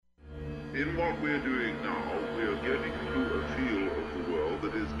In what we're doing now, we are getting into a feel of the world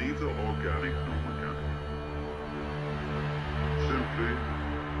that is neither organic nor mechanical. Simply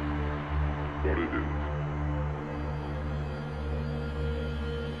what it is.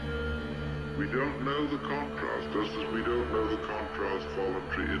 We don't know the contrast, just as we don't know the contrast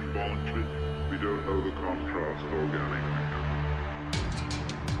voluntary, involuntary. We don't know the contrast organic, mechanical.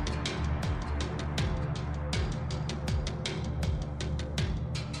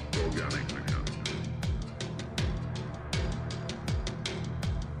 Organic, mechanical.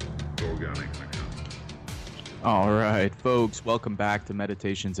 Organic, mechanical. All right, folks, welcome back to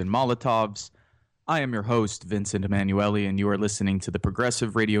Meditations and Molotovs. I am your host, Vincent Emanuele, and you are listening to the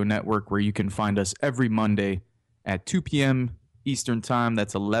Progressive Radio Network, where you can find us every Monday at 2 p.m. Eastern Time.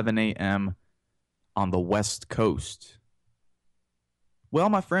 That's 11 a.m. on the West Coast. Well,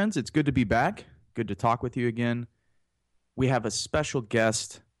 my friends, it's good to be back. Good to talk with you again. We have a special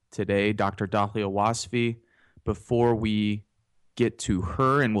guest today, Dr. Dahlia Wasfi. Before we get to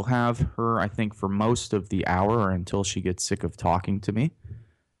her, and we'll have her, I think, for most of the hour or until she gets sick of talking to me.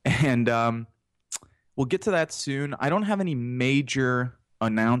 And we'll get to that soon. I don't have any major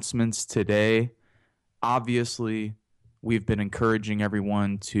announcements today. Obviously, we've been encouraging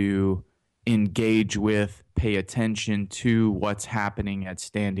everyone to engage with, pay attention to what's happening at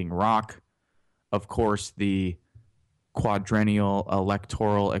Standing Rock. Of course, the quadrennial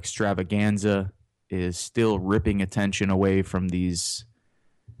electoral extravaganza is still ripping attention away from these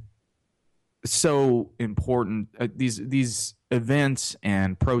so important these events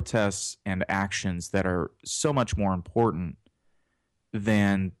and protests and actions that are so much more important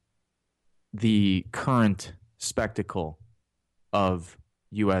than the current spectacle of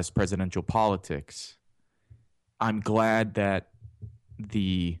U.S. presidential politics. I'm glad that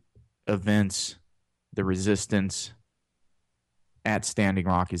the events, the resistance at Standing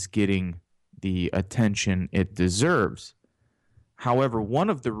Rock is getting the attention it deserves. However, one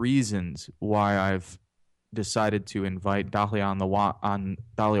of the reasons why I've decided to invite Dahlia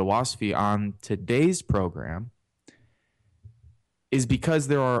Wasfi on today's program is because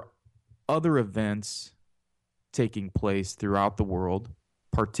there are other events taking place throughout the world,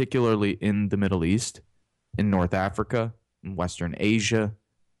 particularly in the Middle East, in North Africa, in Western Asia,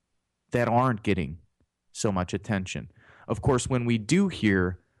 that aren't getting so much attention. Of course, when we do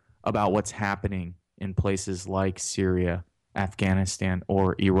hear about what's happening in places like Syria, Afghanistan,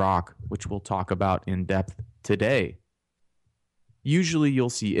 or Iraq, which we'll talk about in depth today, usually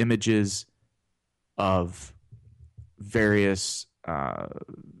you'll see images of various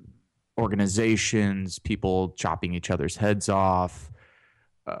organizations, people chopping each other's heads off.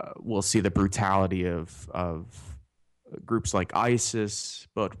 We'll see the brutality of groups like ISIS,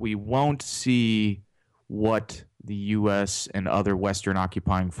 but we won't see what the U.S. and other Western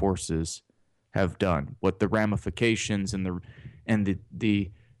occupying forces have done, what the ramifications and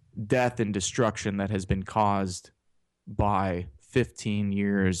the death and destruction that has been caused by 15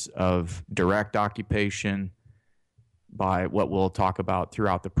 years of direct occupation, by what we'll talk about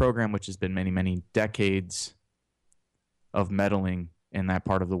throughout the program, which has been many, many decades of meddling in that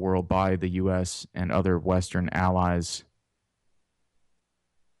part of the world by the U.S. and other Western allies.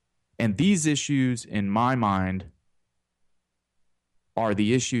 And these issues, in my mind, are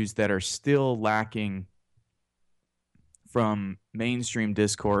the issues that are still lacking from mainstream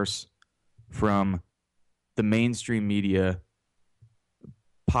discourse, from the mainstream media,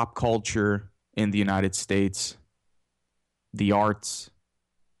 pop culture in the United States, the arts,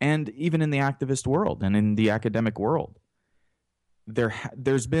 and even in the activist world and in the academic world.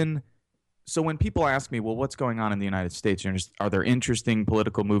 There's been... So when people ask me, well, what's going on in the United States? Are there interesting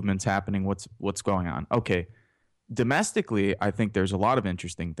political movements happening? What's going on? Okay, domestically, I think there's a lot of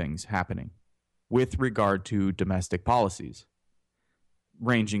interesting things happening with regard to domestic policies,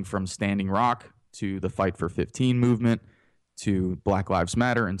 ranging from Standing Rock to the Fight for 15 movement to Black Lives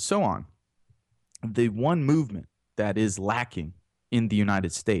Matter and so on. The one movement that is lacking in the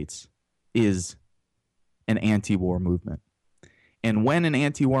United States is an anti-war movement. And when an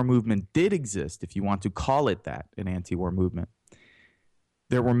anti-war movement did exist, if you want to call it that, an anti-war movement,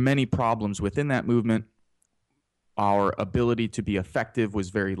 there were many problems within that movement. Our ability to be effective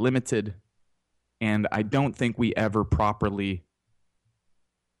was very limited, and I don't think we ever properly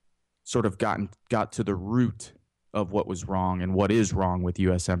sort of got to the root of what was wrong and what is wrong with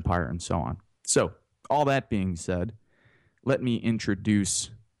U.S. empire and so on. So, all that being said, let me introduce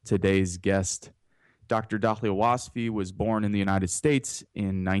today's guest. Dr. Dahlia Wasfi was born in the United States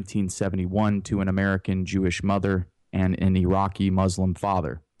in 1971 to an American Jewish mother and an Iraqi Muslim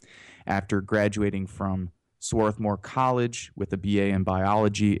father. After graduating from Swarthmore College with a BA in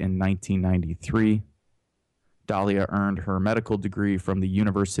biology in 1993. Dahlia earned her medical degree from the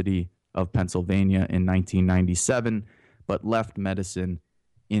University of Pennsylvania in 1997, but left medicine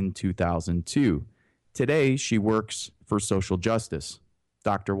in 2002. Today, she works for social justice.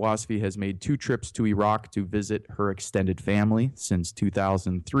 Dr. Wasfi has made 2 trips to Iraq to visit her extended family since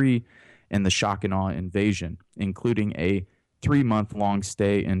 2003 and the shock and awe invasion, including a 3-month-long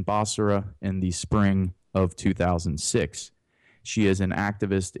stay in Basra in the spring of 2006. She is an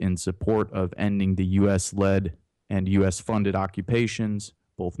activist in support of ending the U.S.-led and U.S.-funded occupations,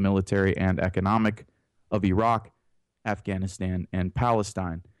 both military and economic, of Iraq, Afghanistan, and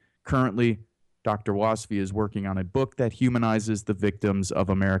Palestine. Currently, Dr. Wasfi is working on a book that humanizes the victims of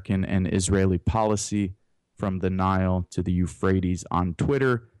American and Israeli policy from the Nile to the Euphrates on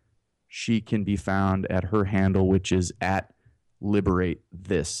Twitter. She can be found at her handle, which is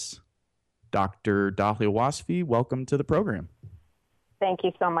 @LiberateThis. Dr. Dahlia Wasfi, welcome to the program. Thank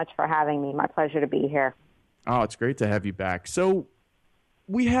you so much for having me. My pleasure to be here. Oh, it's great to have you back. So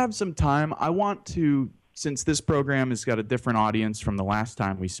we have some time. I want to, since this program has got a different audience from the last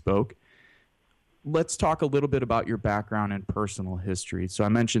time we spoke, let's talk a little bit about your background and personal history. So I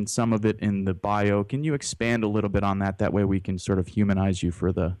mentioned some of it in the bio. Can you expand a little bit on that? That way we can sort of humanize you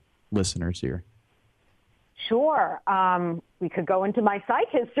for the listeners here. Sure. We could go into my psych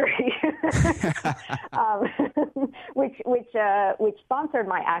history, which sponsored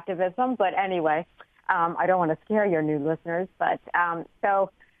my activism. But anyway, I don't want to scare your new listeners. But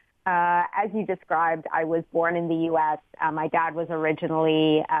as you described, I was born in the U.S. My dad was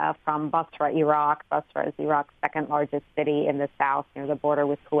originally from Basra, Iraq. Basra is Iraq's second largest city in the south, near the border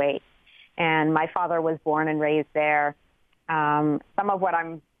with Kuwait. And my father was born and raised there. Some of what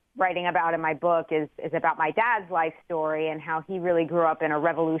I'm writing about in my book is about my dad's life story and how he really grew up in a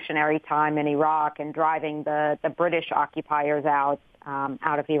revolutionary time in Iraq and driving the British occupiers out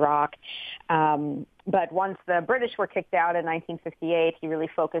of Iraq. But once the British were kicked out in 1958, he really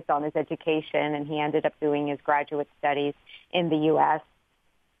focused on his education, and he ended up doing his graduate studies in the U.S.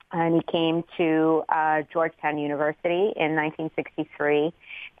 And he came to Georgetown University in 1963,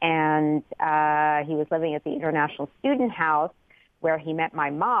 and he was living at the International Student House, where he met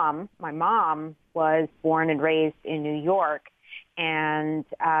my mom. My mom was born and raised in New York, and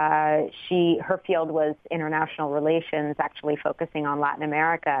her field was international relations, actually focusing on Latin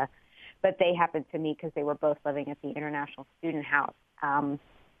America. But they happened to meet because they were both living at the International Student House.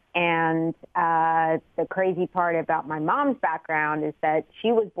 And the crazy part about my mom's background is that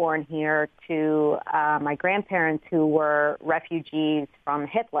she was born here to my grandparents, who were refugees from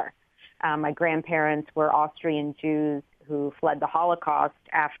Hitler. My grandparents were Austrian Jews who fled the Holocaust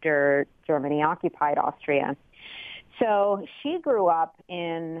after Germany occupied Austria. So she grew up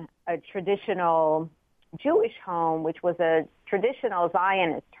in a traditional Jewish home, which was a traditional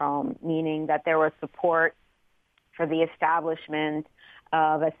Zionist home, meaning that there was support for the establishment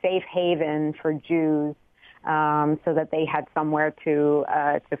of a safe haven for Jews, so that they had somewhere to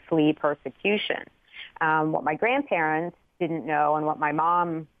flee persecution. What my grandparents didn't know, and what my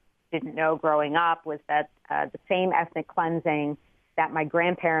mom didn't know growing up, was that the same ethnic cleansing that my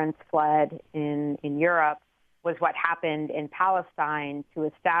grandparents fled in Europe was what happened in Palestine to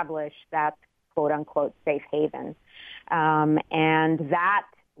establish that quote-unquote safe haven. And that,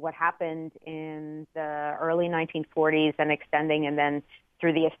 what happened in the early 1940s and extending and then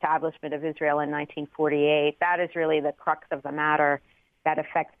through the establishment of Israel in 1948, that is really the crux of the matter that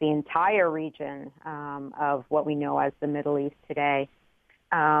affects the entire region of what we know as the Middle East today.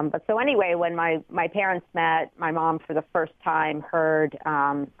 But so anyway, when my parents met, my mom for the first time heard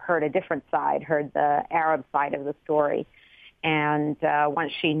a different side, heard the Arab side of the story. And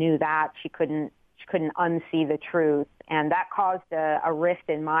once she knew that, she couldn't unsee the truth. And that caused a rift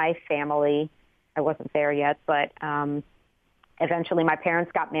in my family. I wasn't there yet, but eventually my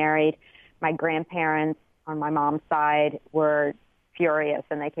parents got married. My grandparents on my mom's side were furious,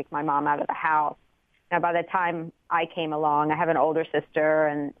 and they kicked my mom out of the house. Now, by the time I came along, I have an older sister,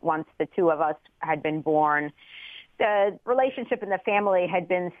 and once the two of us had been born, the relationship in the family had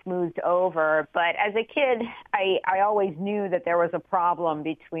been smoothed over. But as a kid, I always knew that there was a problem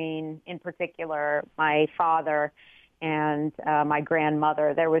between, in particular, my father and my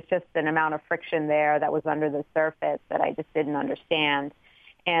grandmother. There was just an amount of friction there that was under the surface that I just didn't understand.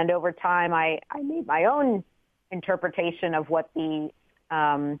 And over time, I made my own interpretation of what the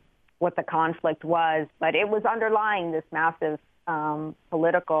conflict was, but it was underlying this massive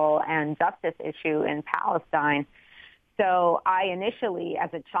political and justice issue in Palestine. So I initially, as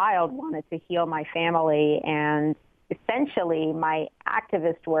a child, wanted to heal my family, and essentially my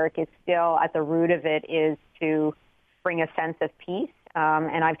activist work is still, at the root of it, is to bring a sense of peace.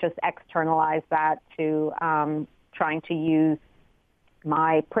 And I've just externalized that to trying to use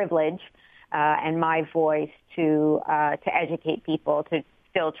my privilege and my voice to educate people, to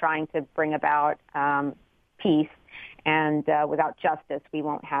still trying to bring about peace. And without justice, we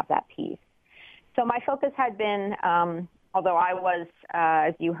won't have that peace. So my focus had been, although I was,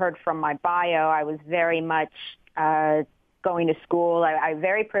 as you heard from my bio, I was very much going to school. I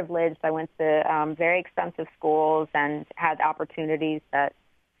very privileged. I went to very expensive schools and had opportunities that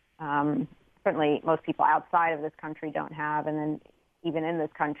certainly most people outside of this country don't have. And then even in this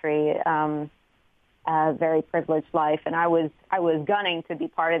country, a very privileged life. And I was gunning to be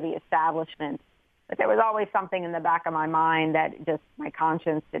part of the establishment. But there was always something in the back of my mind that just my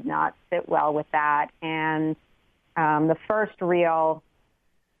conscience did not sit well with that. And the first real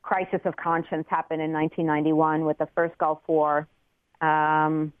crisis of conscience happened in 1991 with the first Gulf War.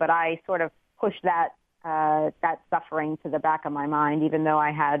 But I sort of pushed that suffering to the back of my mind, even though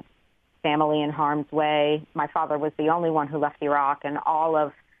I had family in harm's way. My father was the only one who left Iraq, and all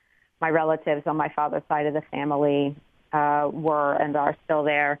of my relatives on my father's side of the family were and are still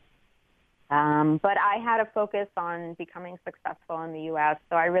there. But I had a focus on becoming successful in the U.S.,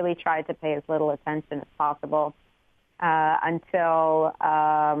 so I really tried to pay as little attention as possible until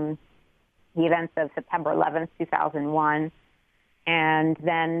the events of September 11th, 2001. And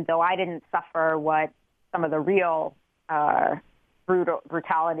then, though I didn't suffer what some of the real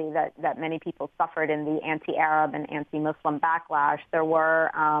brutality that many people suffered in the anti-Arab and anti-Muslim backlash, there were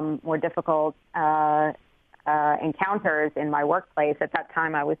more difficult encounters in my workplace. At that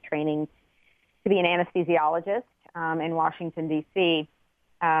time, I was training to be an anesthesiologist in Washington, D.C.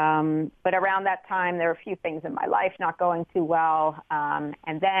 But around that time, there were a few things in my life not going too well.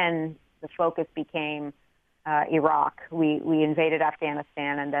 And then the focus became Iraq. We invaded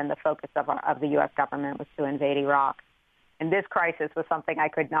Afghanistan, and then the focus of the U.S. government was to invade Iraq. And this crisis was something I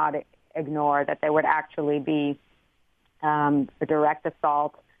could not ignore, that there would actually be a direct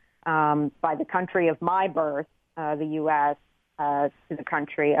assault by the country of my birth, the U.S., to the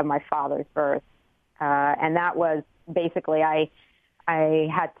country of my father's birth. And that was basically, I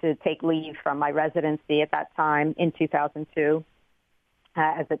had to take leave from my residency at that time in 2002.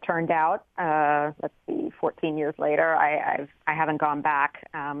 As it turned out, 14 years later, I haven't gone back.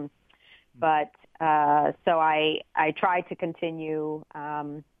 But so I tried to continue,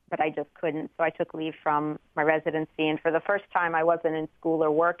 but I just couldn't. So I took leave from my residency. And for the first time, I wasn't in school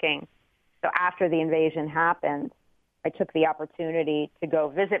or working. So after the invasion happened, I took the opportunity to go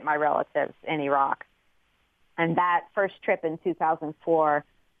visit my relatives in Iraq. And that first trip in 2004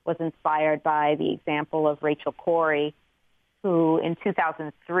 was inspired by the example of Rachel Corrie, who in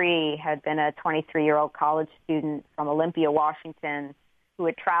 2003 had been a 23-year-old college student from Olympia, Washington, who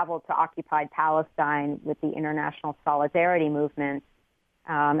had traveled to occupied Palestine with the International Solidarity Movement.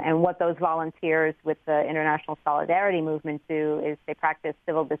 And what those volunteers with the International Solidarity Movement do is they practice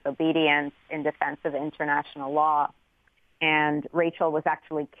civil disobedience in defense of international law. And Rachel was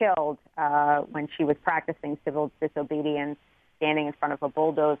actually killed when she was practicing civil disobedience, standing in front of a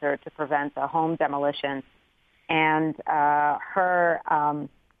bulldozer to prevent a home demolition. And her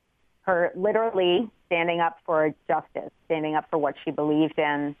literally standing up for justice, standing up for what she believed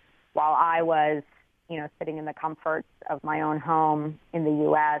in, while I was, sitting in the comforts of my own home in the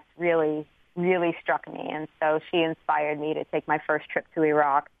U.S., really, really struck me. And so she inspired me to take my first trip to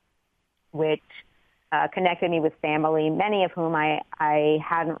Iraq, which connected me with family, many of whom I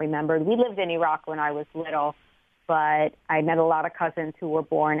hadn't remembered. We lived in Iraq when I was little, but I met a lot of cousins who were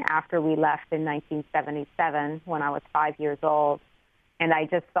born after we left in 1977 when I was 5 years old. And I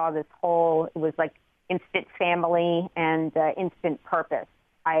just saw this it was like instant family and instant purpose.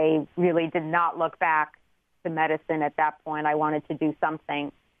 I really did not look back to medicine at that point. I wanted to do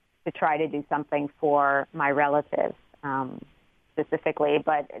something, to try to do something for my relatives specifically,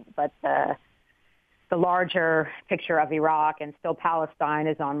 but the larger picture of Iraq and still Palestine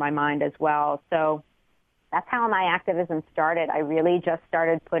is on my mind as well. So that's how my activism started. I really just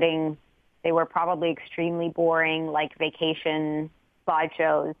started they were probably extremely boring, like vacation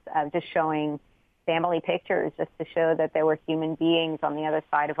slideshows, just showing family pictures just to show that there were human beings on the other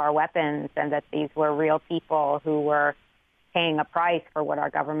side of our weapons and that these were real people who were paying a price for what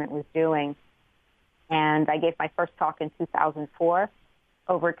our government was doing. And I gave my first talk in 2004.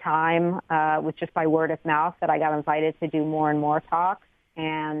 Over time, was just by word of mouth that I got invited to do more and more talks.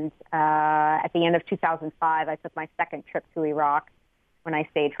 And at the end of 2005, I took my second trip to Iraq when I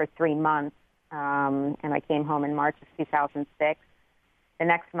stayed for 3 months. And I came home in March of 2006. The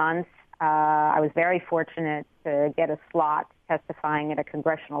next month, I was very fortunate to get a slot testifying at a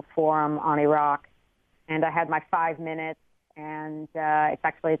congressional forum on Iraq. And I had my 5 minutes, and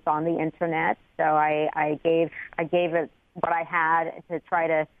it's on the internet. So I gave it what I had to try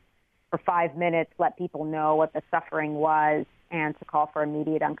to, for 5 minutes, let people know what the suffering was and to call for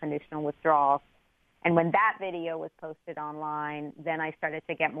immediate unconditional withdrawal. And when that video was posted online, then I started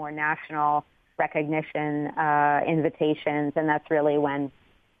to get more national recognition, invitations, and that's really when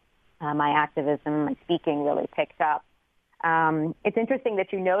my activism, my speaking really picked up. It's interesting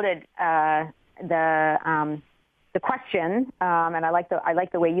that you noted the question, and I like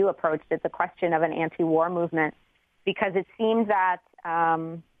the way you approached it, the question of an anti-war movement, because it seems that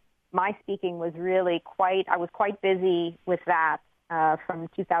my speaking was really I was quite busy with that from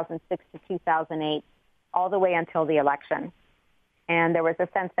 2006 to 2008, all the way until the election. And there was a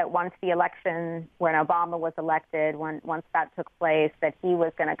sense that once the election, when Obama was elected, once that took place, that he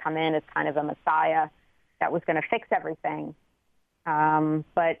was going to come in as kind of a messiah that was going to fix everything.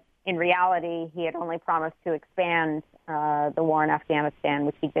 But in reality, he had only promised to expand the war in Afghanistan,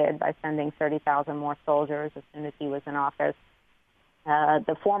 which he did by sending 30,000 more soldiers as soon as he was in office.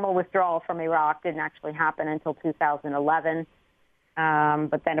 The formal withdrawal from Iraq didn't actually happen until 2011.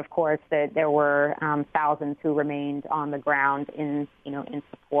 But then, of course, there were thousands who remained on the ground in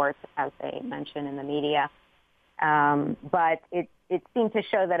support, as they mention in the media. But it seemed to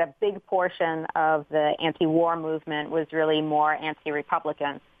show that a big portion of the anti-war movement was really more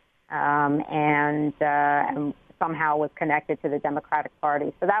anti-Republican and somehow was connected to the Democratic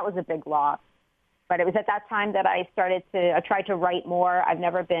Party. So that was a big loss. But it was at that time that I tried to write more. I've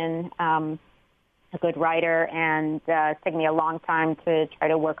never been a good writer, and it's taken me a long time to try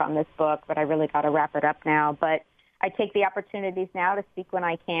to work on this book, but I really got to wrap it up now. But I take the opportunities now to speak when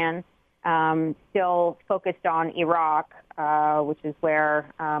I can, still focused on Iraq, which is where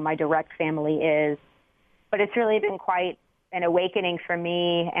my direct family is. But it's really been quite an awakening for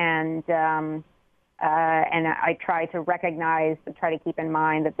me, and I try to keep in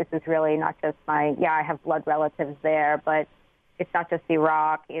mind that this is really not just I have blood relatives there, but it's not just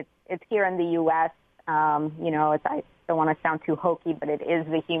Iraq. It's here in the U.S. I don't want to sound too hokey, but it is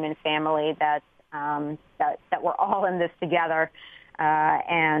the human family that we're all in this together.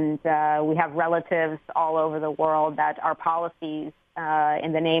 And we have relatives all over the world that our policies,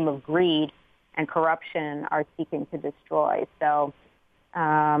 in the name of greed and corruption, are seeking to destroy. So,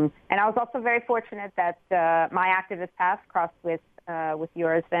 and I was also very fortunate that my activist paths crossed with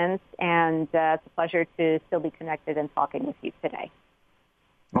yours, Vince, and it's a pleasure to still be connected and talking with you today.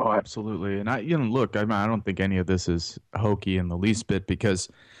 Oh, absolutely. And I don't think any of this is hokey in the least bit, because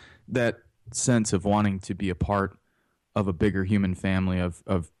that sense of wanting to be a part of a bigger human family,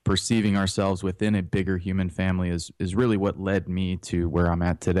 of perceiving ourselves within a bigger human family is really what led me to where I'm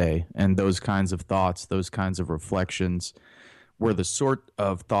at today. And those kinds of thoughts, those kinds of reflections were the sort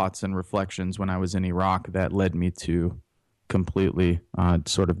of thoughts and reflections when I was in Iraq that led me to completely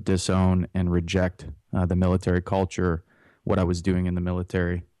sort of disown and reject the military culture, what I was doing in the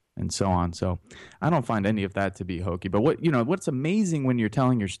military, and so on. So I don't find any of that to be hokey. But what's amazing when you're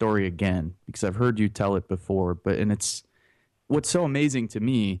telling your story again, because I've heard you tell it before, what's so amazing to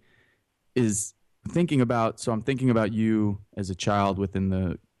me is I'm thinking about you as a child within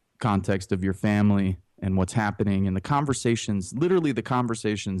the context of your family and what's happening, and the conversations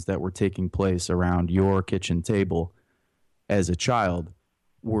that were taking place around your kitchen table as a child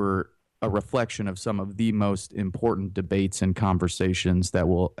were a reflection of some of the most important debates and conversations that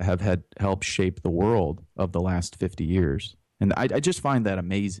will have helped shape the world of the last 50 years. And I just find that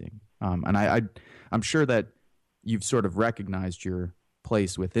amazing. And I'm sure that you've sort of recognized your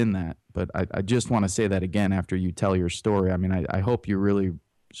place within that. But I just want to say that again after you tell your story. I mean, I hope you really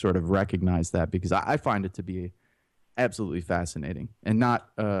sort of recognize that, because I find it to be absolutely fascinating and not...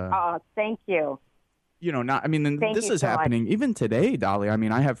 thank you. This is happening even today, Dolly. I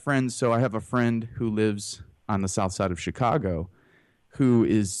mean, I have friends. So I have a friend who lives on the south side of Chicago who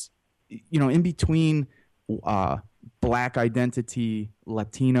is, in between Black identity,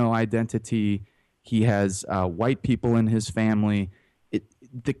 Latino identity. He has white people in his family.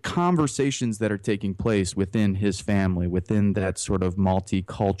 The conversations that are taking place within his family, within that sort of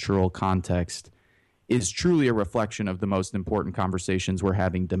multicultural context, is truly a reflection of the most important conversations we're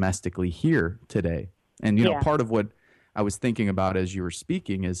having domestically here today. And, part of what I was thinking about as you were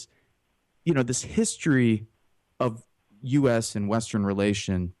speaking is, this history of U.S. and Western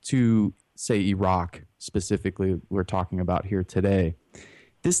relation to, say, Iraq, specifically, we're talking about here today.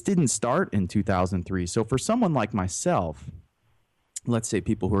 This didn't start in 2003. So for someone like myself, let's say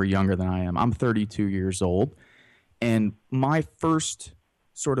people who are younger than I am, I'm 32 years old. And my first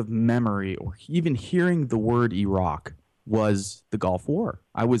sort of memory or even hearing the word Iraq was the Gulf War.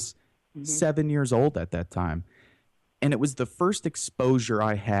 I was 7 years old at that time. And it was the first exposure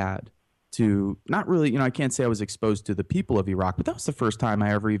I had to, not really, I can't say I was exposed to the people of Iraq, but that was the first time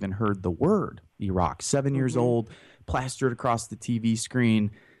I ever even heard the word Iraq. 7 years old, plastered across the TV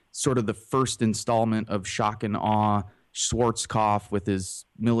screen, sort of the first installment of Shock and Awe, Schwarzkopf with his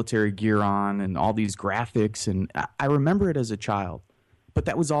military gear on and all these graphics. And I remember it as a child, but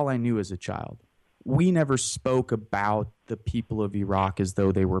that was all I knew as a child. We never spoke about the people of Iraq as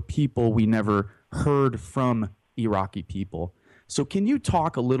though they were people. We never heard from Iraqi people. So can you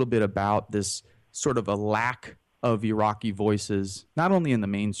talk a little bit about this sort of a lack of Iraqi voices, not only in the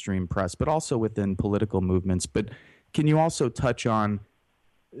mainstream press, but also within political movements? But can you also touch on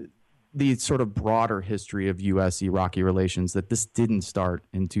the sort of broader history of U.S.-Iraqi relations, that this didn't start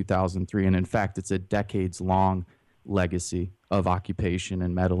in 2003, and in fact, it's a decades-long legacy of occupation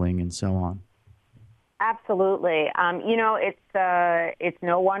and meddling and so on? Absolutely. It's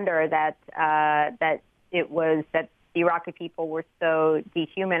no wonder that the Iraqi people were so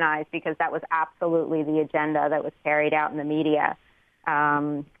dehumanized, because that was absolutely the agenda that was carried out in the media.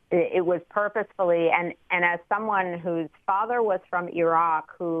 It was purposefully, and as someone whose father was from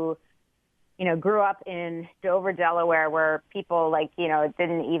Iraq, who grew up in Dover, Delaware, where people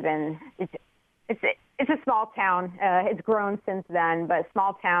didn't even. It's a small town. It's grown since then, but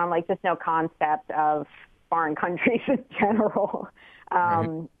small town, just no concept of foreign countries in general.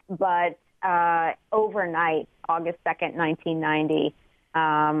 Right. But overnight, August 2nd, 1990.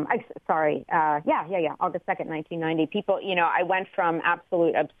 August 2nd, 1990. People, I went from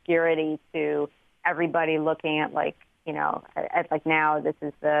absolute obscurity to everybody looking at now this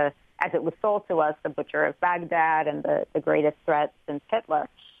is as it was sold to us, the butcher of Baghdad and the greatest threat since Hitler,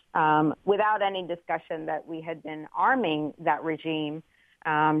 without any discussion that we had been arming that regime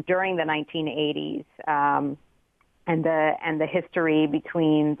during the 1980s, and the history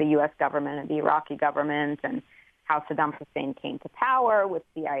between the U.S. government and the Iraqi government, and how Saddam Hussein came to power with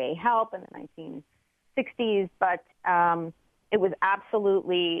CIA help in the 1960s. But it was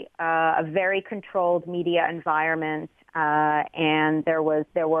absolutely a very controlled media environment, and there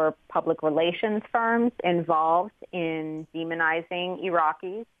were public relations firms involved in demonizing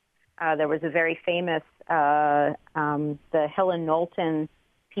Iraqis. There was a very famous, the Hill and Knowlton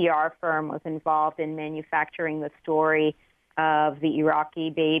PR firm was involved in manufacturing the story of the Iraqi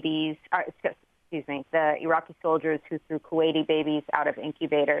babies, the Iraqi soldiers who threw Kuwaiti babies out of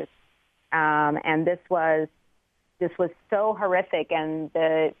incubators. And this was so horrific, and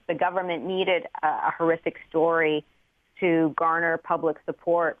the government needed a horrific story to garner public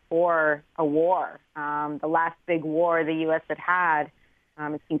support for a war. The last big war the U.S. had,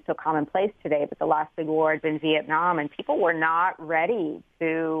 it seems so commonplace today, but the last big war had been Vietnam, and people were not ready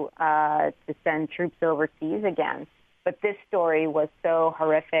to send troops overseas again. But this story was so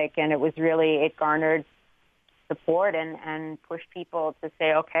horrific, and it garnered support and pushed people to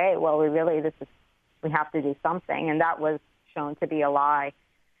say, okay, well, we have to do something, and that was shown to be a lie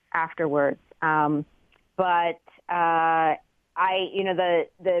afterwards.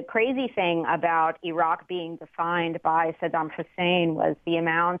 The crazy thing about Iraq being defined by Saddam Hussein was the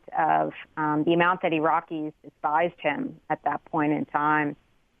amount that Iraqis despised him at that point in time.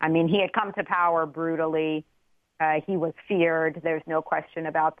 I mean, he had come to power brutally. He was feared. There's no question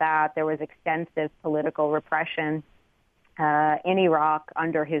about that. There was extensive political repression in Iraq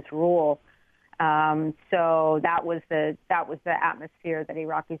under his rule. So that was the atmosphere that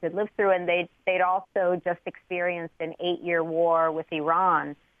Iraqis had lived through, and they'd also just experienced an 8-year war with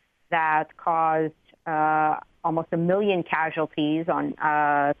Iran that caused almost 1 million casualties on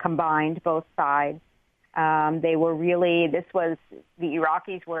combined both sides. The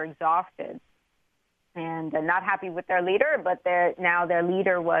Iraqis were exhausted and not happy with their leader, but now their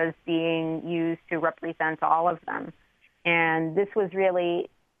leader was being used to represent all of them, and this was really.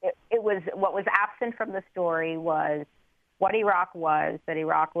 It was what was absent from the story was what Iraq was, that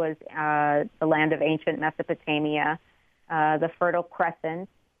Iraq was the land of ancient Mesopotamia, the Fertile Crescent,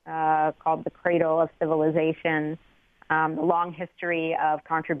 called the cradle of civilization, the long history of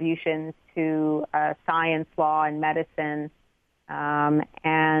contributions to science, law, and medicine,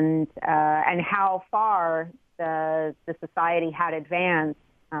 and how far the society had advanced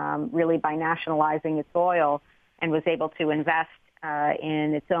really by nationalizing its oil, and was able to invest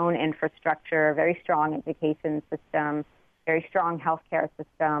in its own infrastructure, very strong education system, very strong healthcare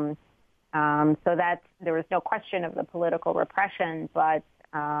system, so that there was no question of the political repression, but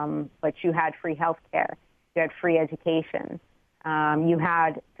you had free healthcare, you had free education, You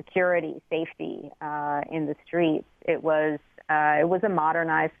had security, safety in the streets. It was a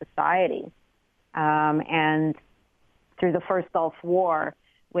modernized society. And through the first Gulf War,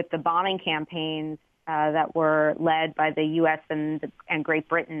 with the bombing campaigns that were led by the U.S. and Great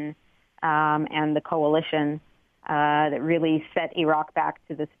Britain and the coalition, that really set Iraq back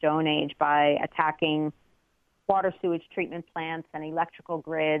to the Stone Age by attacking water sewage treatment plants and electrical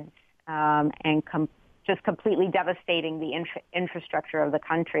grids, and just completely devastating the infrastructure of the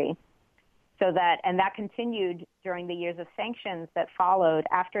country. And that continued during the years of sanctions that followed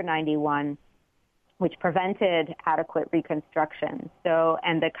after 91, which prevented adequate reconstruction.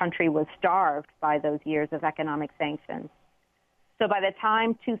 And the country was starved by those years of economic sanctions. So by the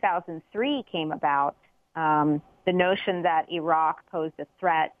time 2003 came about, the notion that Iraq posed a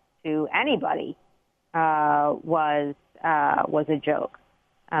threat to anybody was a joke.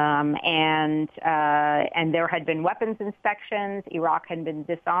 And there had been weapons inspections. Iraq had been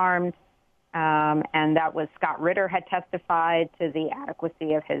disarmed. And that was Scott Ritter had testified to the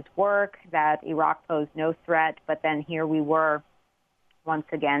adequacy of his work, that Iraq posed no threat. But then here we were once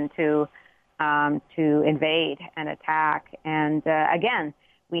again to invade and attack. And again,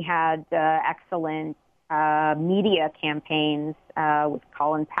 we had excellent media campaigns with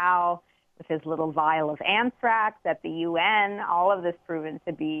Colin Powell, with his little vial of anthrax at the UN. All of this proven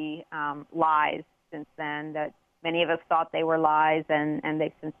to be lies since then, that many of us thought they were lies, and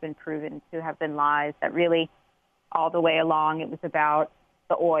they've since been proven to have been lies, that really all the way along it was about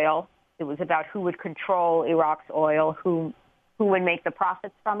the oil. It was about who would control Iraq's oil, who would make the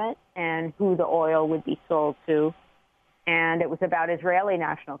profits from it, and who the oil would be sold to. And it was about Israeli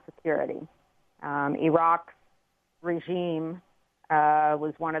national security. Iraq's regime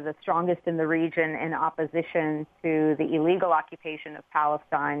was one of the strongest in the region in opposition to the illegal occupation of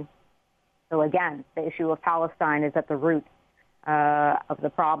Palestine. So again, the issue of Palestine is at the root of the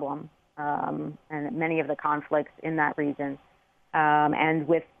problem and many of the conflicts in that region. And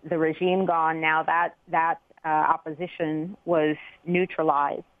with the regime gone, now that opposition was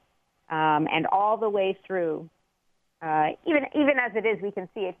neutralized. And all the way through, even as it is, we can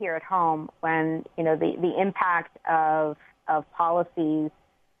see it here at home when, the impact of policies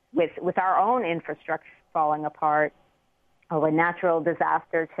with our own infrastructure falling apart, or when natural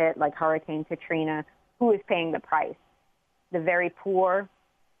disasters hit, like Hurricane Katrina, who is paying the price? The very poor,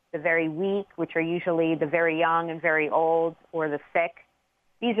 the very weak, which are usually the very young and very old, or the sick.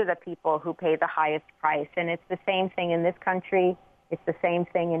 These are the people who pay the highest price. And it's the same thing in this country. It's the same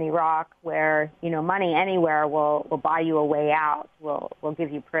thing in Iraq, where, money anywhere will buy you a way out, will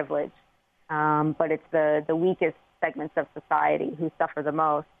give you privilege. But it's the weakest segments of society who suffer the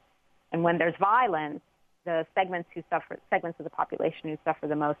most. And when there's violence, the segments of the population who suffer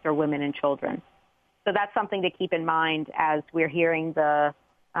the most are women and children. So that's something to keep in mind as we're hearing the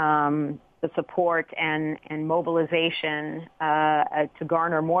support and mobilization to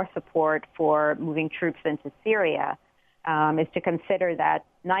garner more support for moving troops into Syria, is to consider that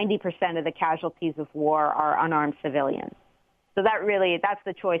 90% of the casualties of war are unarmed civilians. So that's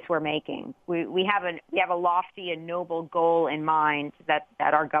the choice we're making. We have a lofty and noble goal in mind that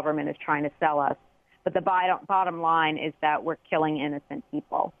our government is trying to sell us. But the bottom line is that we're killing innocent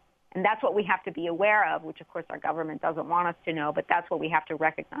people. And that's what we have to be aware of, which, of course, our government doesn't want us to know, but that's what we have to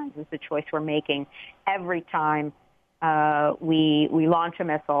recognize is the choice we're making every time we launch a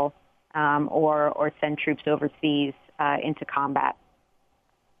missile or send troops overseas into combat.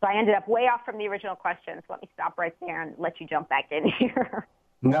 So I ended up way off from the original question, so let me stop right there and let you jump back in here.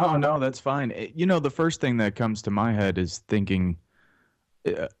 No, that's fine. The first thing that comes to my head is thinking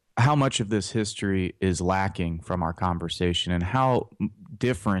how much of this history is lacking from our conversation and how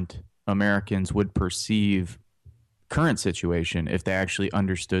different Americans would perceive current situation if they actually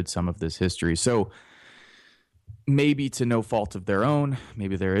understood some of this history. So maybe to no fault of their own,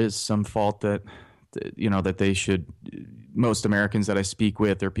 maybe there is some fault that they should, most Americans that I speak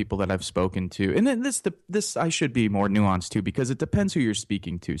with or people that I've spoken to, and then this I should be more nuanced too, because it depends who you're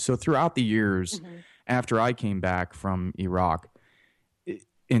speaking to. So throughout the years after I came back from Iraq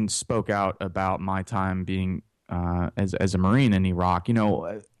and spoke out about my time being as a Marine in Iraq,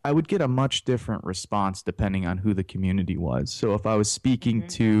 I would get a much different response depending on who the community was. So if I was speaking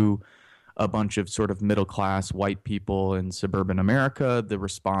to a bunch of sort of middle-class white people in suburban America, the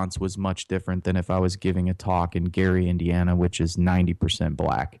response was much different than if I was giving a talk in Gary, Indiana, which is 90%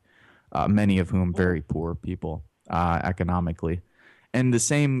 black, many of whom very poor people economically. And the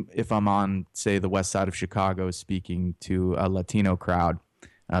same if I'm on, say, the west side of Chicago speaking to a Latino crowd,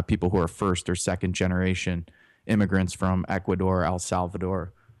 people who are first or second generation immigrants from Ecuador, El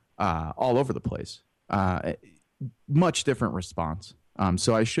Salvador, all over the place. much different response.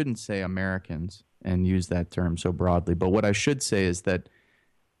 So I shouldn't say Americans and use that term so broadly. But what I should say is that,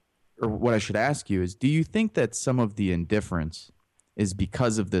 or what I should ask you is, do you think that some of the indifference is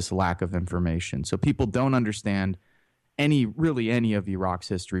because of this lack of information? So people don't understand any of Iraq's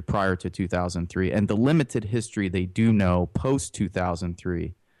history prior to 2003, and the limited history they do know post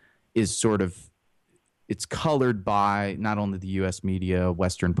 2003 is sort of, it's colored by not only the U.S. media,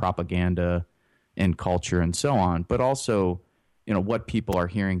 Western propaganda and culture and so on, but also, what people are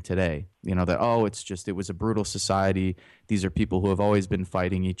hearing today. That, it was a brutal society. These are people who have always been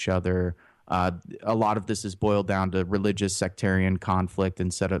fighting each other. A lot of this is boiled down to religious sectarian conflict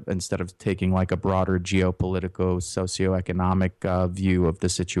instead of taking like a broader geopolitical, socioeconomic view of the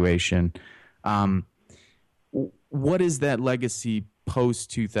situation. What is that legacy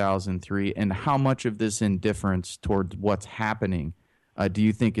post 2003, and how much of this indifference towards what's happening do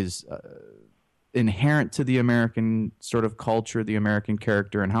you think is inherent to the American sort of culture, the American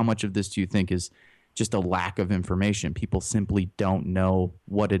character, and how much of this do you think is just a lack of information? People simply don't know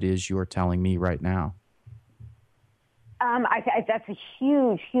what it is you're telling me right now. That's a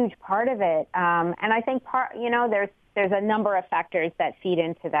huge part of it. And I think there's a number of factors that feed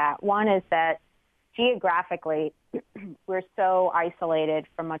into that. One is that geographically, we're so isolated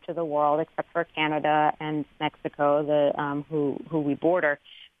from much of the world, except for Canada and Mexico, who we border.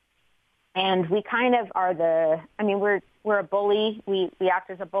 And we kind of are we're a bully. We act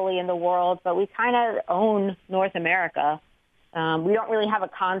as a bully in the world, but we kind of own North America. We don't really have a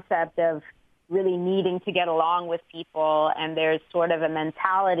concept of really needing to get along with people, and there's sort of a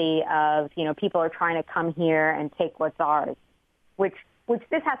mentality of, people are trying to come here and take what's ours, which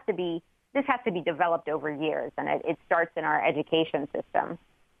this has to be developed over years, and it starts in our education system.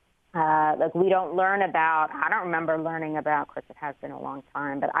 We don't learn about, I don't remember learning about, of course it has been a long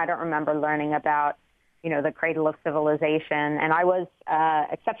time, but I don't remember learning about, the cradle of civilization. And I was,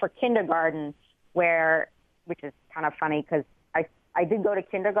 except for kindergarten, which is kind of funny because I did go to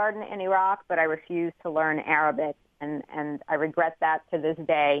kindergarten in Iraq, but I refused to learn Arabic, and I regret that to this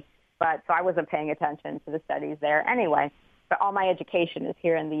day. But so I wasn't paying attention to the studies there anyway. But all my education is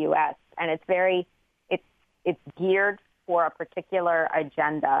here in the U.S., and it's geared for a particular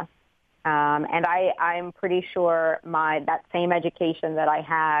agenda. And I'm pretty sure that same education that I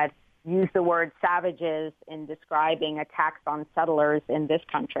had used the word savages in describing attacks on settlers in this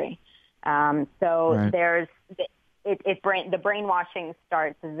country. Right. There's the brainwashing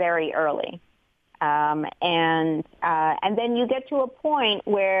starts very early, and then you get to a point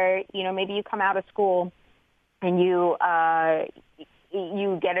where maybe you come out of school and you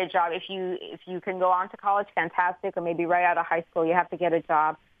get a job. If you can go on to college, fantastic, or maybe right out of high school you have to get a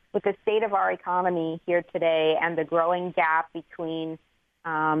job. With the state of our economy here today and the growing gap between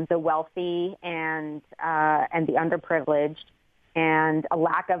the wealthy and the underprivileged, and a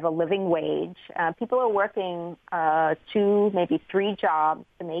lack of a living wage, people are working 2, maybe 3 jobs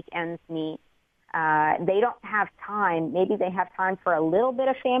to make ends meet. They don't have time. Maybe they have time for a little bit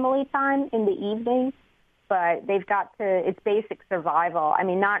of family time in the evening, but they've got to, it's basic survival. I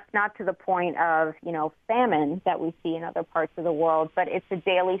mean, not to the point of, famine that we see in other parts of the world, but it's a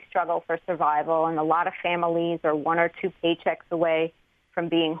daily struggle for survival. And a lot of families are 1 or 2 paychecks away from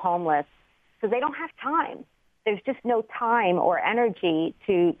being homeless. So they don't have time. There's just no time or energy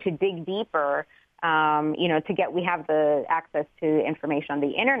to dig deeper, we have the access to information on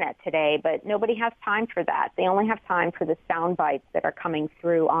the internet today, but nobody has time for that. They only have time for the sound bites that are coming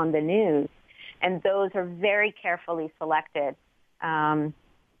through on the news. And those are very carefully selected to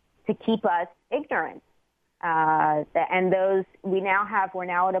keep us ignorant. And those, we're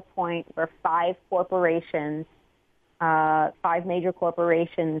now at a point where 5 major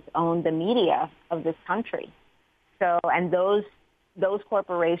corporations own the media of this country. So, and those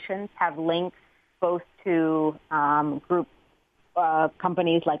corporations have links both to group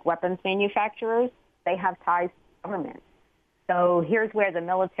companies like weapons manufacturers. They have ties to government. So here's where the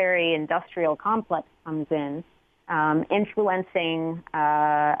military-industrial complex comes in, influencing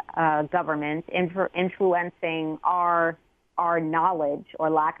government, influencing our knowledge or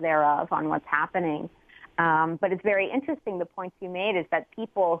lack thereof on what's happening. But it's very interesting, the point you made is that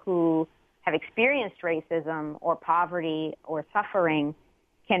people who have experienced racism or poverty or suffering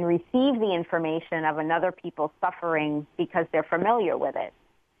can receive the information of another people's suffering because they're familiar with it.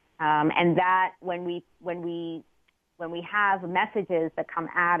 And that when we have messages that come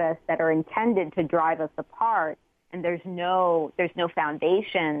at us that are intended to drive us apart, and there's no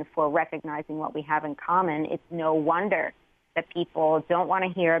foundation for recognizing what we have in common, it's no wonder that people don't want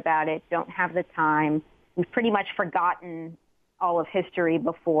to hear about it, don't have the time. We've pretty much forgotten all of history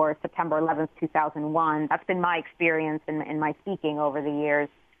before September 11th, 2001. That's been my experience in my speaking over the years.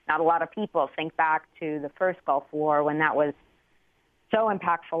 Not a lot of people think back to the first Gulf War when that was so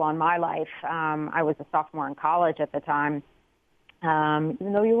impactful on my life. I was a sophomore in college at the time,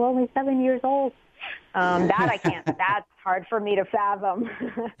 even though you were only 7 years old. That I can't, that's hard for me to fathom,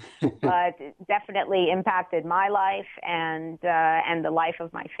 but it definitely impacted my life and the life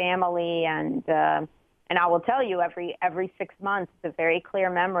of my family. And I will tell you, every 6 months, it's a very clear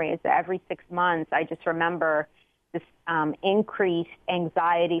memory, is that every 6 months, I just remember this increased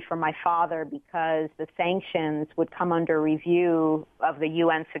anxiety for my father because the sanctions would come under review of the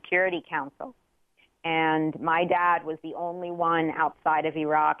UN Security Council. And my dad was the only one outside of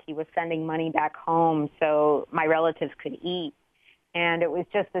Iraq. He was sending money back home so my relatives could eat. And it was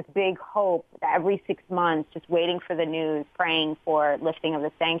just this big hope that every 6 months, just waiting for the news, praying for lifting of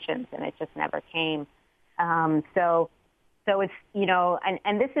the sanctions, and it just never came. So it's, you know,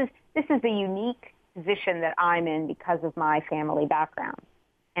 and this is the unique position that I'm in because of my family background.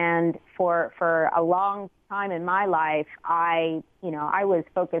 And for a long time in my life, I was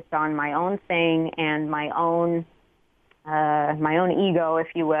focused on my own thing and my own ego, if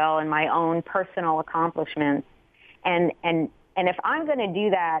you will, and my own personal accomplishments. And if I'm going to do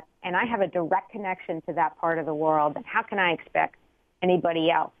that, and I have a direct connection to that part of the world, then how can I expect anybody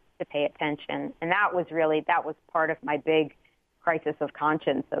else to pay attention? And that was part of my big crisis of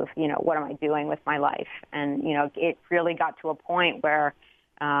conscience of, you know, what am I doing with my life? And, you know, it really got to a point where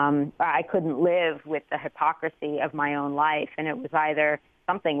I couldn't live with the hypocrisy of my own life, and it was either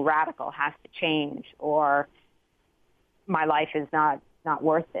something radical has to change or my life is not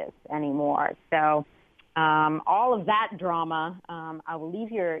worth this anymore. So all of that drama, I will leave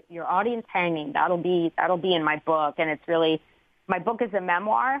your audience hanging. That'll be in my book, and it's really, my book is a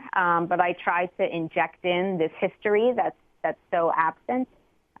memoir, but I try to inject in this history that's so absent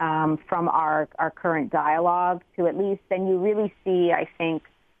from our current dialogue to at least, then you really see, I think,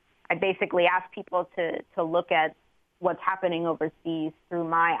 I basically ask people to look at what's happening overseas through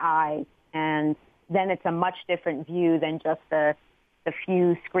my eyes, and then it's a much different view than just the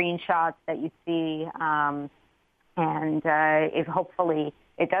few screenshots that you see. If hopefully,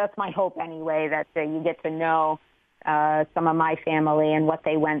 that's my hope anyway, that you get to know some of my family and what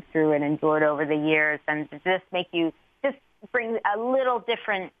they went through and endured over the years, and to just bring a little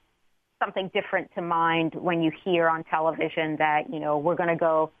different, something different to mind when you hear on television that, you know, we're going to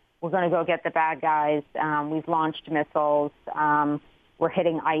go get the bad guys. We've launched missiles. We're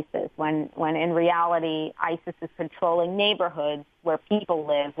hitting ISIS. When in reality, ISIS is controlling neighborhoods where people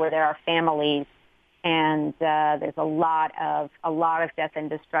live, where there are families, and there's a lot of death and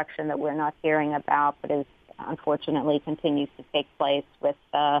destruction that we're not hearing about, but is unfortunately continues to take place with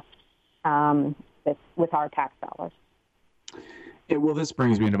our tax dollars. Well, this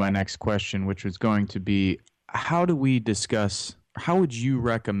brings me to my next question, which was going to be, how would you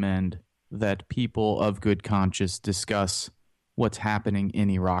recommend that people of good conscience discuss what's happening in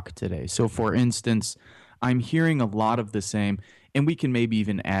Iraq today? So, for instance, I'm hearing a lot of the same, and we can maybe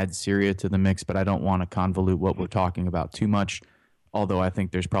even add Syria to the mix, but I don't want to convolute what we're talking about too much, although I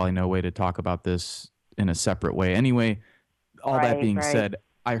think there's probably no way to talk about this in a separate way. Anyway, that being said,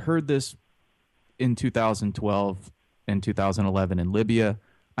 I heard this in 2012 and 2011 in Libya.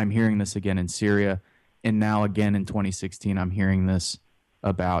 I'm hearing this again in Syria. And now again in 2016, I'm hearing this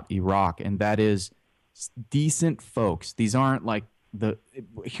about Iraq. And that is decent folks. These aren't like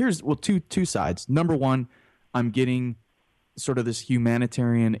two sides. Number one, I'm getting sort of this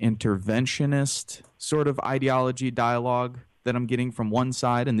humanitarian interventionist sort of ideology dialogue that I'm getting from one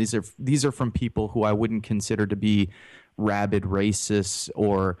side. And these are from people who I wouldn't consider to be rabid racists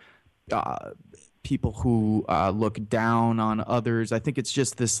or people who look down on others. I think it's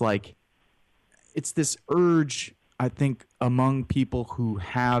just this it's this urge, I think, among people who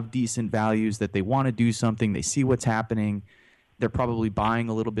have decent values that they want to do something. They see what's happening. They're probably buying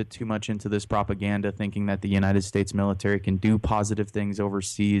a little bit too much into this propaganda, thinking that the United States military can do positive things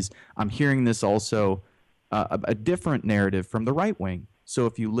overseas. I'm hearing this also, a different narrative from the right wing. So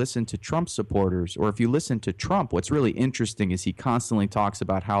if you listen to Trump supporters, or if you listen to Trump, what's really interesting is he constantly talks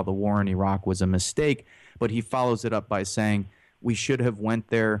about how the war in Iraq was a mistake, but he follows it up by saying we should have went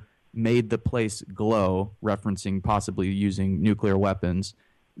there, made the place glow, referencing possibly using nuclear weapons,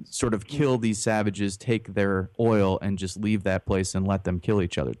 sort of kill these savages, take their oil, and just leave that place and let them kill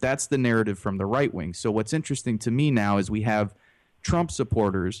each other. That's the narrative from the right wing. So what's interesting to me now is we have Trump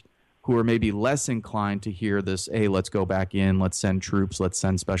supporters who are maybe less inclined to hear this, hey, let's go back in, let's send troops, let's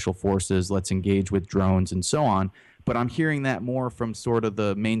send special forces, let's engage with drones and so on. But I'm hearing that more from sort of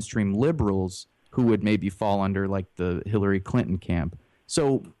the mainstream liberals who would maybe fall under like the Hillary Clinton camp.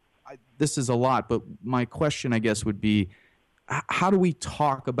 So this is a lot, but my question, I guess, would be, how do we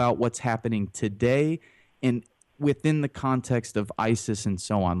talk about what's happening today and within the context of ISIS and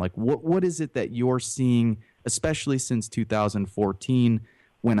so on? Like, what is it that you're seeing, especially since 2014,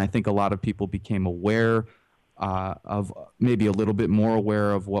 when I think a lot of people became aware of, maybe a little bit more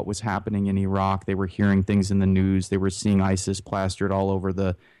aware of what was happening in Iraq? They were hearing things in the news. They were seeing ISIS plastered all over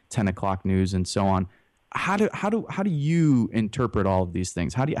the 10 o'clock news and so on. How do you interpret all of these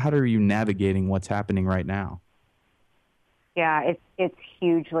things? How are you navigating what's happening right now? Yeah, it's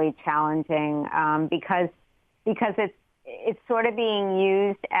hugely challenging because it's sort of being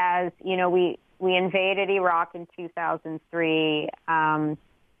used as, you know, we invaded Iraq in 2003.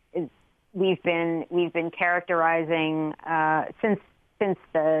 We've been characterizing since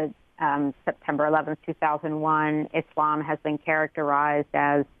the September 11th, 2001. Islam has been characterized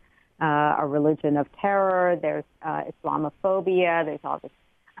as a religion of terror. There's Islamophobia. There's all this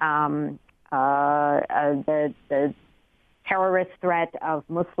the terrorist threat of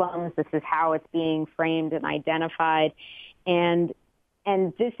Muslims. This is how it's being framed and identified, and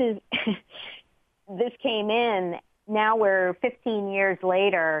this is this came in. Now we're 15 years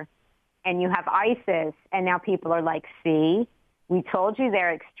later, and you have ISIS, and now people are like, "See, we told you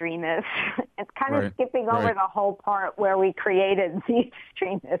they're extremists." It's kind of skipping over the whole part where we created the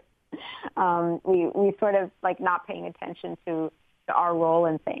extremists. We sort of like not paying attention to our role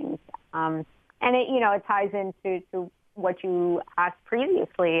in things, and it ties into what you asked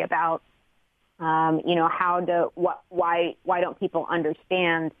previously about why don't people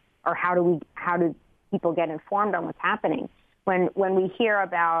understand, or how do people get informed on what's happening? When we hear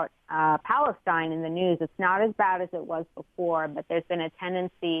about Palestine in the news, it's not as bad as it was before, but there's been a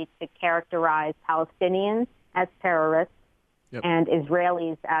tendency to characterize Palestinians as terrorists and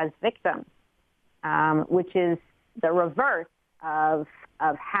Israelis as victims, which is the reverse of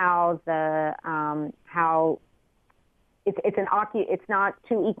how it's not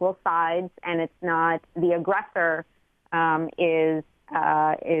two equal sides, and it's not the aggressor is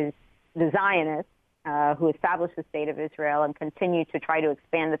the Zionists who established the state of Israel and continue to try to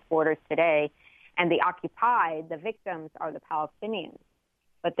expand its borders today, and the occupied, the victims, are the Palestinians.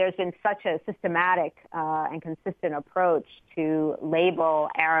 But there's been such a systematic and consistent approach to label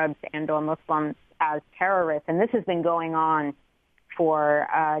Arabs and/or Muslims as terrorists, and this has been going on for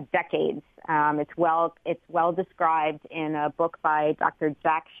decades. It's well described in a book by Dr.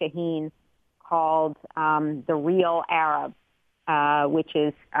 Jack Shaheen called "The Real Arab," which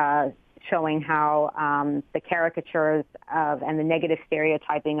is showing how the caricatures of and the negative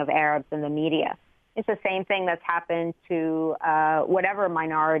stereotyping of Arabs in the media. It's the same thing that's happened to whatever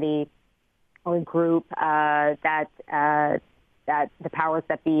minority or group that the powers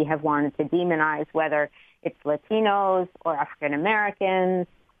that be have wanted to demonize, whether it's Latinos or African Americans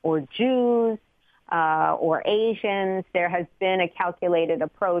or Jews or Asians. There has been a calculated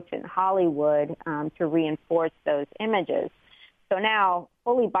approach in Hollywood to reinforce those images. So now,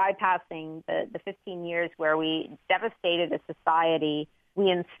 fully bypassing the 15 years where we devastated a society, we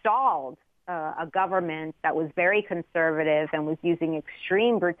installed a government that was very conservative and was using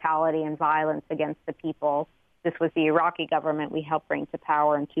extreme brutality and violence against the people. This was the Iraqi government we helped bring to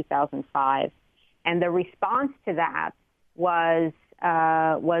power in 2005. And the response to that was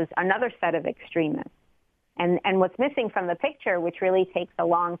another set of extremists. And what's missing from the picture, which really takes a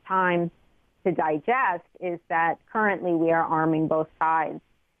long time to digest, is that currently we are arming both sides.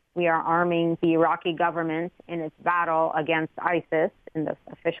 We are arming the Iraqi government in its battle against ISIS, in the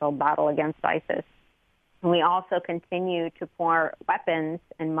official battle against ISIS. And we also continue to pour weapons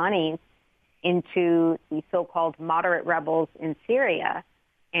and monies into the so-called moderate rebels in Syria.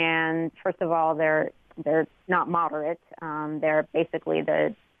 And first of all, they're not moderate. They're basically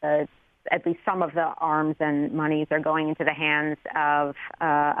at least some of the arms and monies are going into the hands of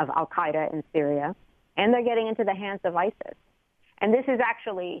Al-Qaeda in Syria, and they're getting into the hands of ISIS. And this is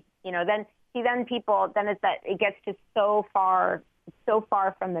actually, then it gets just so far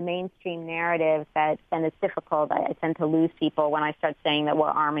from the mainstream narrative that then it's difficult. I tend to lose people when I start saying that we're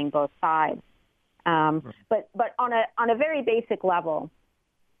arming both sides. But on a very basic level,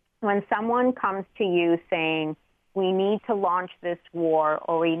 when someone comes to you saying, we need to launch this war,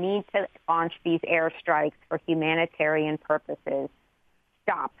 or we need to launch these airstrikes for humanitarian purposes,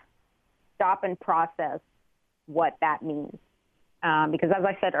 stop and process what that means. Because as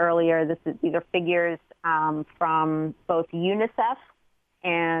I said earlier, these are figures from both UNICEF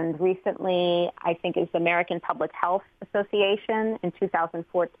and recently, I think it's the American Public Health Association in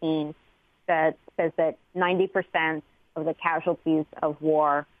 2014 that says that 90% of the casualties of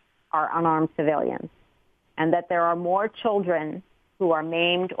war are unarmed civilians, and that there are more children who are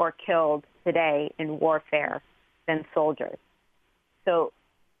maimed or killed today in warfare than soldiers. So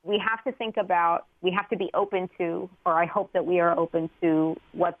we have to we have to be open to, or I hope that we are open to,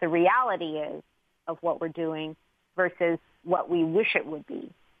 what the reality is of what we're doing versus what we wish it would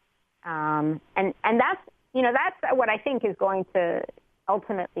be. And that's what I think is going to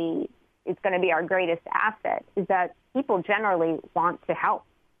ultimately, it's going to be our greatest asset, is that people generally want to help.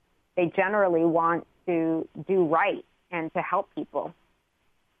 They generally want to do right and to help people.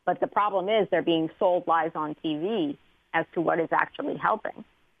 But the problem is they're being sold lies on TV as to what is actually helping.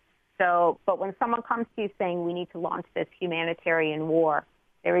 So, but when someone comes to you saying we need to launch this humanitarian war,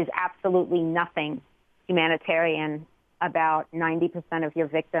 there is absolutely nothing humanitarian about 90% of your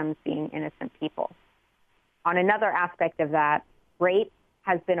victims being innocent people. On another aspect of that, rape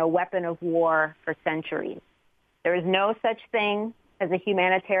has been a weapon of war for centuries. There is no such thing as a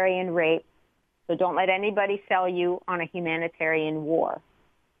humanitarian rape, so don't let anybody sell you on a humanitarian war.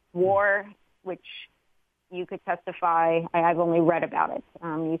 War, which you could testify, I've only read about it,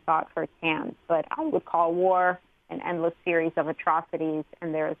 you saw it firsthand, but I would call war an endless series of atrocities,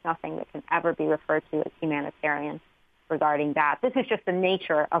 and there is nothing that can ever be referred to as humanitarian regarding that. This is just the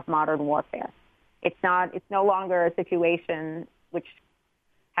nature of modern warfare. It's no longer a situation which,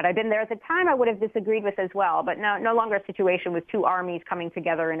 had I been there at the time, I would have disagreed with as well, but no longer a situation with two armies coming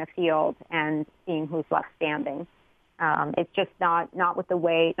together in a field and seeing who's left standing. It's just not with the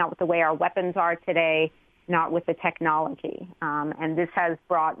way our weapons are today, not with the technology. And this has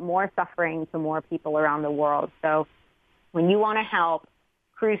brought more suffering to more people around the world. So when you want to help,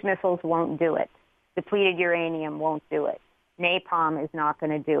 cruise missiles won't do it. Depleted uranium won't do it. Napalm is not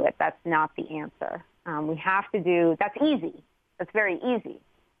going to do it. That's not the answer. We have to do, that's easy. That's very easy.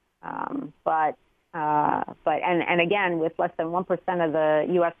 But again, with less than 1% of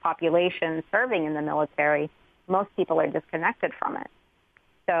the U.S. population serving in the military, most people are disconnected from it.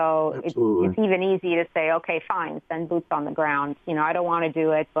 So it's even easy to say, okay, fine, send boots on the ground. I don't want to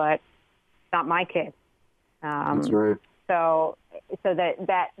do it, but it's not my kid. That's right. So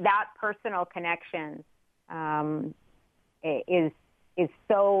that personal connection is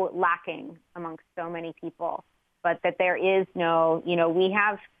so lacking amongst so many people. But that there is no, we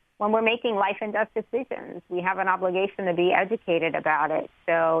have, when we're making life and death decisions, we have an obligation to be educated about it.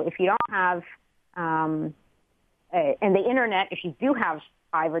 So if you don't have, and the internet, if you do have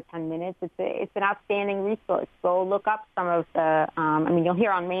 5 or 10 minutes, it's an outstanding resource. Go look up some of the, you'll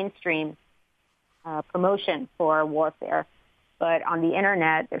hear on mainstream promotion for warfare, but on the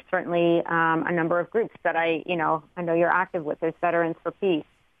internet, there's certainly a number of groups that I know you're active with. There's Veterans for Peace,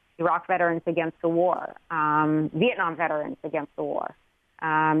 Iraq Veterans Against the War, Vietnam Veterans Against the War.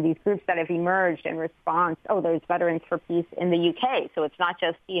 These groups that have emerged in response. Oh, there's Veterans for Peace in the UK, so it's not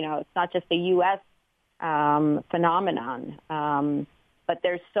just it's not just a U.S. Phenomenon. But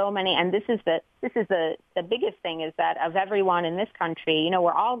there's so many, and this is the biggest thing, is that of everyone in this country,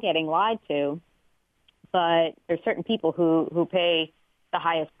 we're all getting lied to, but there's certain people who pay the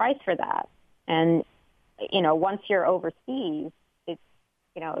highest price for that. And once you're overseas, it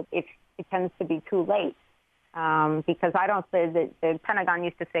tends to be too late. Because I don't say that the Pentagon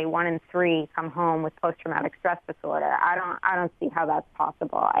used to say 1 in 3 come home with post-traumatic stress disorder. I don't see how that's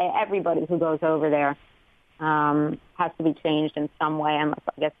possible. Everybody who goes over there has to be changed in some way, unless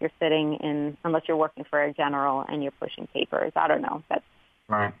I guess unless you're working for a general and you're pushing papers. I don't know. That's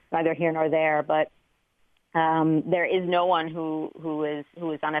right. Neither here nor there. But there is no one who is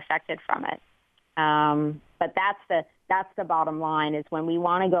unaffected from it. But that's the bottom line, is when we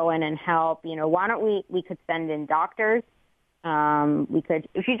want to go in and help, why don't we could send in doctors. We could,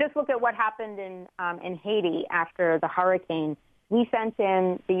 if you just look at what happened in Haiti after the hurricane, we sent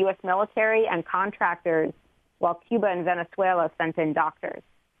in the U.S. military and contractors, while Cuba and Venezuela sent in doctors.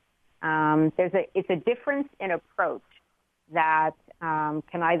 It's a difference in approach that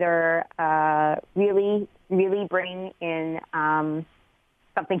can either really bring in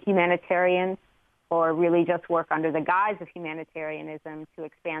something humanitarian, or really just work under the guise of humanitarianism to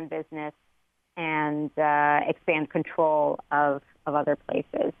expand business and expand control of other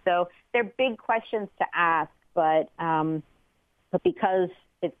places. So they're big questions to ask, but because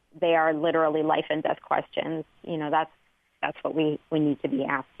they are literally life and death questions, that's what we need to be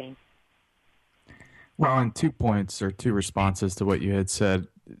asking. Well, and 2 points or 2 responses to what you had said.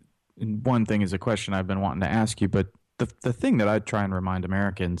 And one thing is a question I've been wanting to ask you, but the thing that I try and remind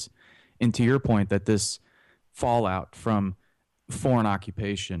Americans, and to your point, that this fallout from foreign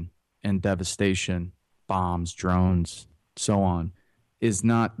occupation and devastation, bombs, drones, so on, is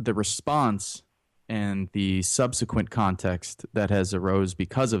not the response and the subsequent context that has arose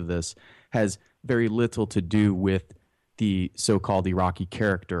because of this has very little to do with the so-called Iraqi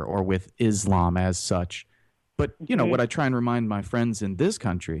character or with Islam as such. But, you know, what I try and remind my friends in this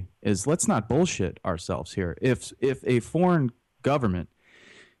country is let's not bullshit ourselves here. If a foreign government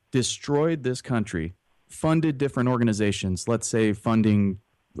destroyed this country, funded different organizations, let's say funding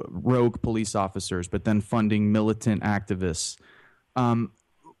rogue police officers, but then funding militant activists,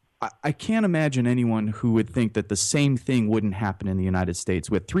 I can't imagine anyone who would think that the same thing wouldn't happen in the United States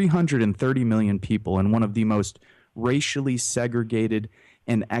with 330 million people in one of the most racially segregated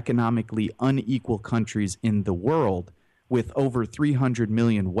and economically unequal countries in the world, with over 300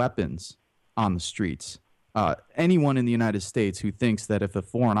 million weapons on the streets. Anyone in the United States who thinks that if a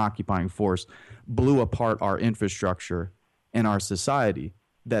foreign occupying force blew apart our infrastructure and our society,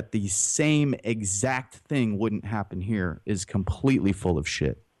 that the same exact thing wouldn't happen here is completely full of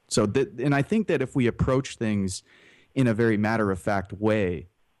shit. So, and I think that if we approach things in a very matter-of-fact way,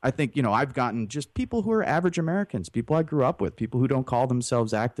 I think, you know, I've gotten just people who are average Americans, people I grew up with, people who don't call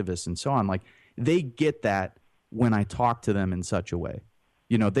themselves activists and so on. Like, they get that when I talk to them in such a way.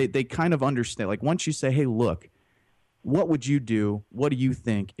 You know, they kind of understand. Like, once you say, hey, look, what would you do? What do you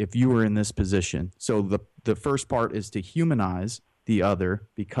think if you were in this position? So the first part is to humanize the other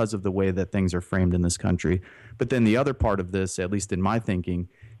because of the way that things are framed in this country. But then the other part of this, at least in my thinking,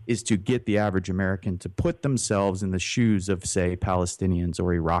 is to get the average American to put themselves in the shoes of, say, Palestinians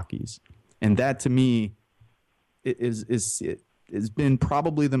or Iraqis. And that, to me, has been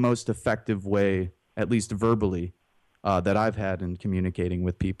probably the most effective way, at least verbally, that I've had in communicating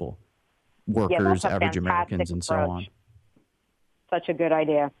with people, workers, average Americans, and so on. Such a good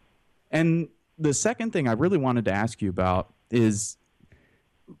idea. And the second thing I really wanted to ask you about is,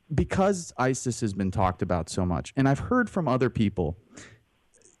 because ISIS has been talked about so much, and I've heard from other people,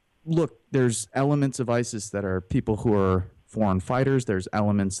 look, there's elements of ISIS that are people who are foreign fighters. There's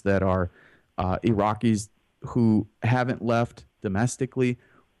elements that are Iraqis who haven't left domestically.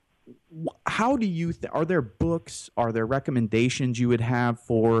 How do you are there books, are there recommendations you would have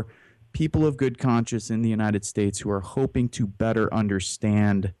for people of good conscience in the United States who are hoping to better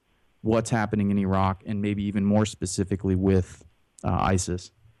understand what's happening in Iraq and maybe even more specifically with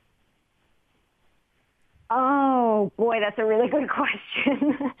ISIS? Oh boy, that's a really good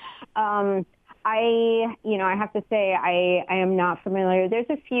question. I have to say I am not familiar. There's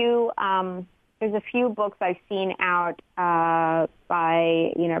a few books I've seen out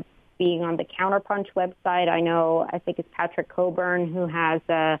by, you know, being on the Counterpunch website. I think it's Patrick Coburn who has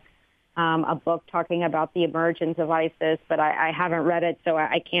a book talking about the emergence of ISIS, but I haven't read it, so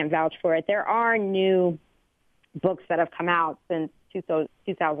I can't vouch for it. There are new books that have come out since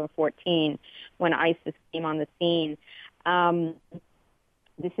 2014 when ISIS came on the scene.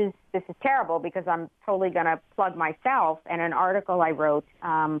 This is terrible because I'm totally going to plug myself and an article I wrote.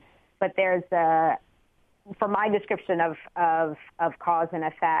 But there's for my description of cause and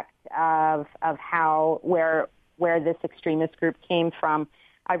effect of how where this extremist group came from.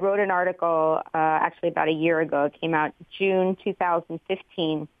 I wrote an article actually about a year ago. It came out June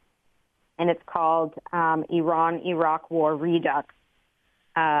 2015, and it's called Iran-Iraq War Redux,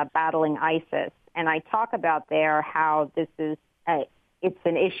 Battling ISIS. And I talk about there how this is it's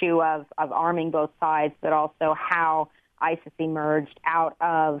an issue of arming both sides, but also how ISIS emerged out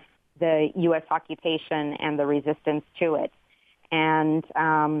of the U.S. occupation and the resistance to it. And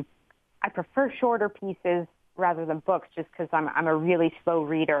I prefer shorter pieces rather than books just because I'm a really slow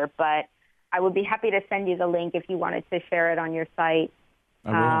reader. But I would be happy to send you the link if you wanted to share it on your site.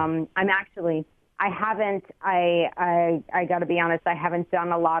 I got to be honest, I haven't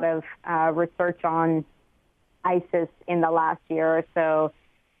done a lot of research on ISIS in the last year or so.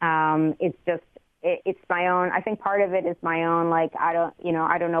 It's my own. I think part of it is my own, like, I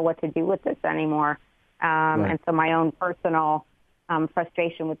don't know what to do with this anymore. Right. And so my own personal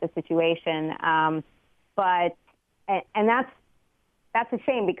frustration with the situation. But that's a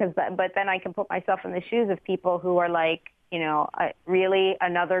shame because, but then I can put myself in the shoes of people who are like, really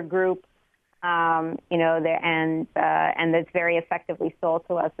another group, and that's very effectively sold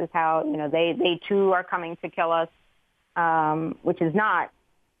to us is how, they too are coming to kill us, which is not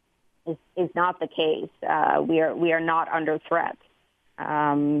the case. We are not under threat,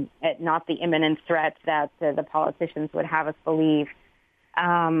 not the imminent threat that the politicians would have us believe.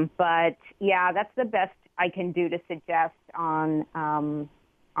 But yeah, that's the best I can do to suggest on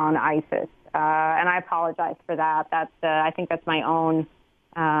ISIS, and I apologize for that. I think that's my own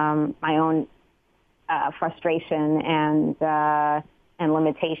frustration and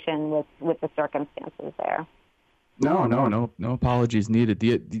limitation with the circumstances there. No apologies needed.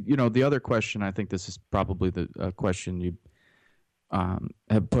 The other question, I think this is probably the question you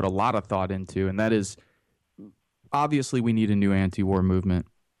have put a lot of thought into, and that is, obviously we need a new anti-war movement,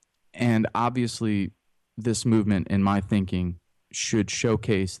 and obviously this movement, in my thinking, should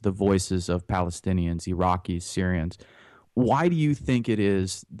showcase the voices of Palestinians, Iraqis, Syrians. Why do you think it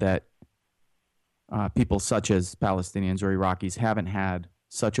is that people such as Palestinians or Iraqis haven't had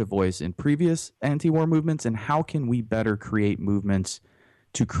such a voice in previous anti-war movements, and how can we better create movements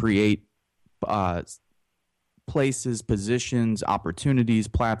to create places, positions, opportunities,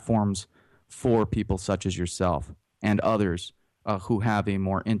 platforms for people such as yourself and others who have a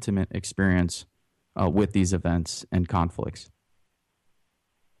more intimate experience with these events and conflicts?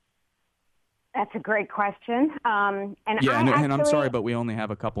 That's a great question. And I'm sorry, but we only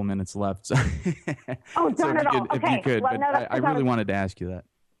have a couple minutes left. So oh, don't at all. If you could, I really wanted to ask you that.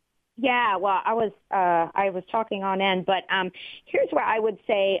 Yeah, well, I was talking on end, but here's where I would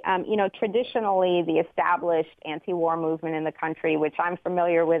say, traditionally the established anti-war movement in the country, which I'm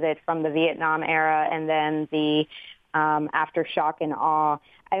familiar with it from the Vietnam era and then the after shock and awe.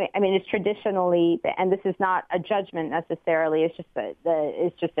 I mean, it's traditionally, and this is not a judgment necessarily. It's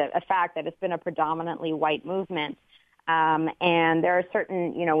just a fact that it's been a predominantly white movement, and there are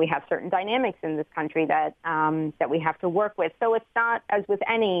certain, we have certain dynamics in this country that we have to work with. So it's not, as with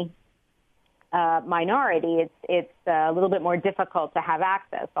any minority, it's a little bit more difficult to have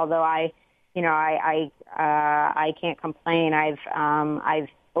access. Although I can't complain. I've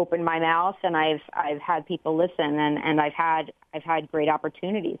opened my mouth and I've had people listen, and I've had great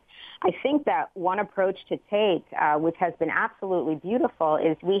opportunities. I think that one approach to take, which has been absolutely beautiful,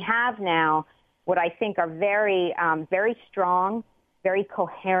 is we have now what I think are very, very strong, very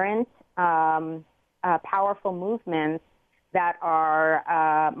coherent, powerful movements that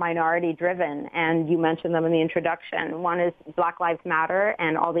are minority driven. And you mentioned them in the introduction. One is Black Lives Matter,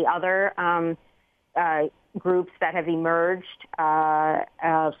 and all the other groups that have emerged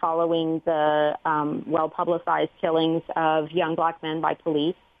following the well-publicized killings of young black men by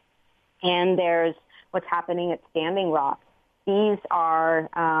police. And there's what's happening at Standing Rock. These are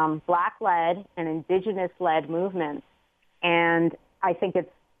black-led and indigenous-led movements. And I think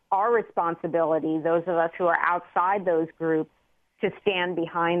it's our responsibility, those of us who are outside those groups, to stand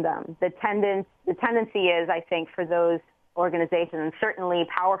behind them. The tendency is, I think, for those organizations, and certainly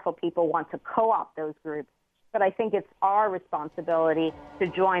powerful people want to co-opt those groups, but I think it's our responsibility to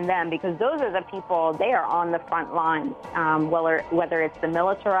join them, because those are the people, they are on the front lines, whether it's the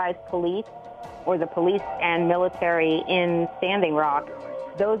militarized police or the police and military in Standing Rock.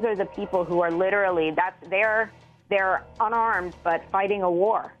 Those are the people who are literally, they're unarmed but fighting a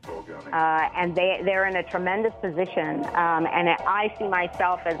war, and they're in a tremendous position, and I see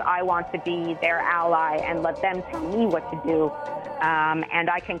myself as I want to be their ally and let them tell me what to do, and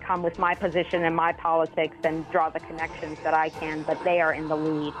I can come with my position and my politics and draw the connections that I can, but they are in the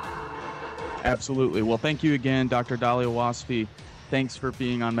lead. Absolutely. Well, thank you again, Dr. Dalia Wasfi. Thanks for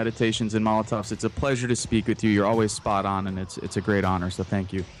being on Meditations and Molotovs. It's a pleasure to speak with you. You're always spot on, and it's a great honor, so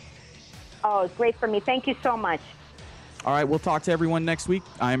thank you. Oh, it's great for me. Thank you so much. All right, we'll talk to everyone next week.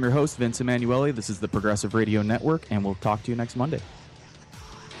 I am your host, Vince Emanuele. This is the Progressive Radio Network, and we'll talk to you next Monday.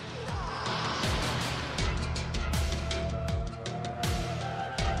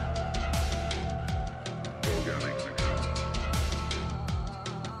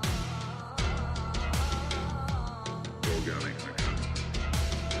 Organic.